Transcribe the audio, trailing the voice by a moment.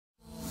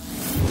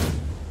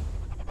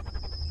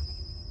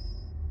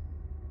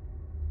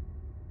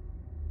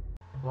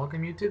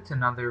Welcome YouTube to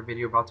another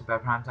video brought to you by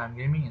Primetime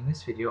Gaming. In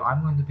this video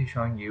I'm going to be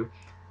showing you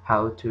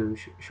how to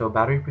show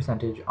battery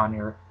percentage on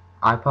your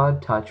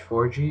iPod Touch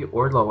 4G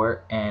or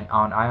lower and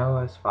on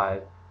iOS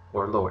 5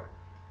 or lower.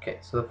 Okay,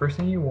 so the first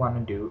thing you want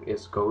to do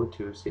is go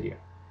to Cydia.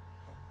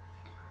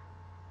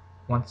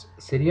 Once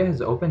Cydia has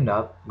opened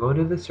up, go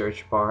to the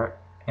search bar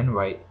and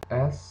write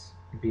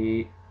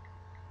SB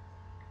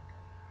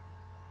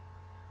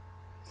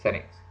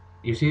settings.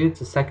 You see it's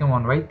the second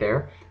one right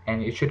there,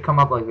 and it should come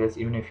up like this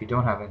even if you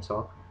don't have it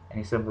installed, and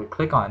you simply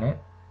click on it.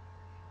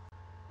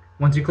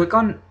 Once you click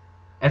on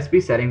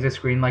SB settings, a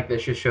screen like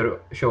this should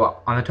show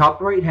up. On the top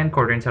right hand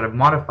corner, instead of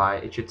modify,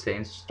 it should say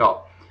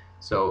install.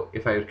 So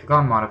if I click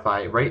on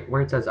modify, right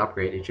where it says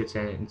upgrade, it should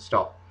say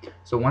install.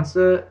 So once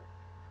this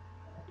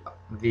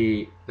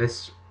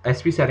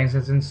SB settings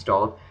is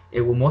installed,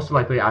 it will most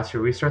likely ask you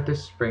to restart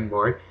this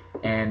springboard,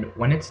 and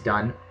when it's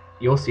done,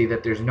 you'll see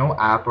that there's no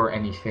app or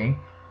anything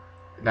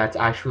that's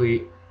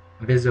actually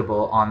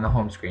visible on the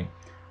home screen.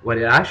 What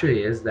it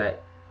actually is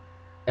that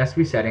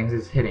SB settings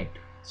is hidden.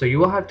 So you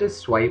will have to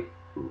swipe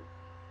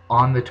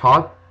on the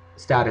top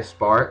status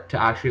bar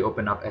to actually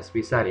open up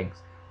SB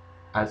settings,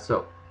 as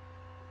so.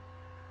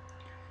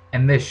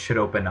 And this should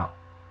open up.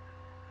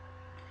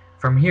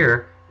 From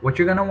here, what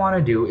you're going to want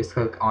to do is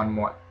click on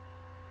more.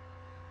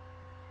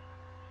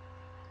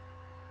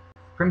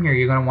 From here,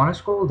 you're going to want to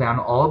scroll down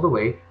all the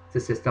way to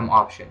system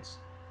options.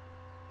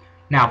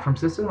 Now, from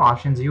system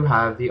options, you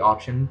have the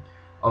option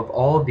of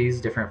all of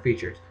these different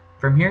features.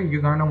 From here,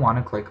 you're going to want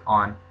to click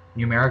on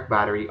numeric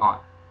battery on.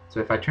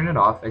 So if I turn it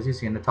off, as you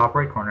see in the top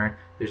right corner,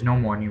 there's no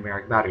more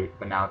numeric battery.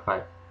 But now if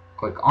I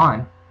click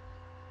on,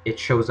 it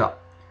shows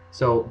up.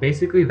 So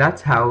basically,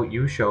 that's how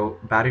you show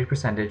battery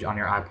percentage on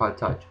your iPod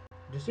Touch.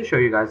 Just to show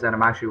you guys that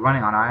I'm actually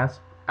running on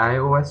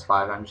iOS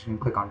 5, I'm just going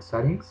to click on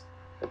Settings,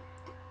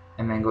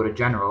 and then go to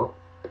General,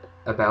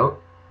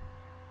 About.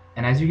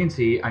 And as you can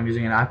see, I'm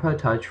using an iPod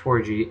Touch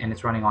 4G and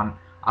it's running on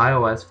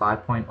iOS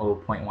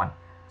 5.0.1.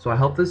 So I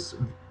hope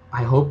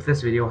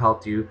this video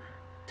helped you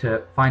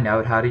to find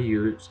out how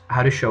to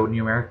show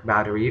numeric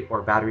battery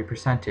or battery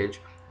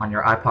percentage on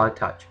your iPod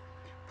Touch.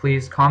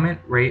 Please comment,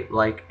 rate,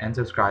 like, and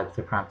subscribe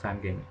to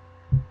Primetime Gaming.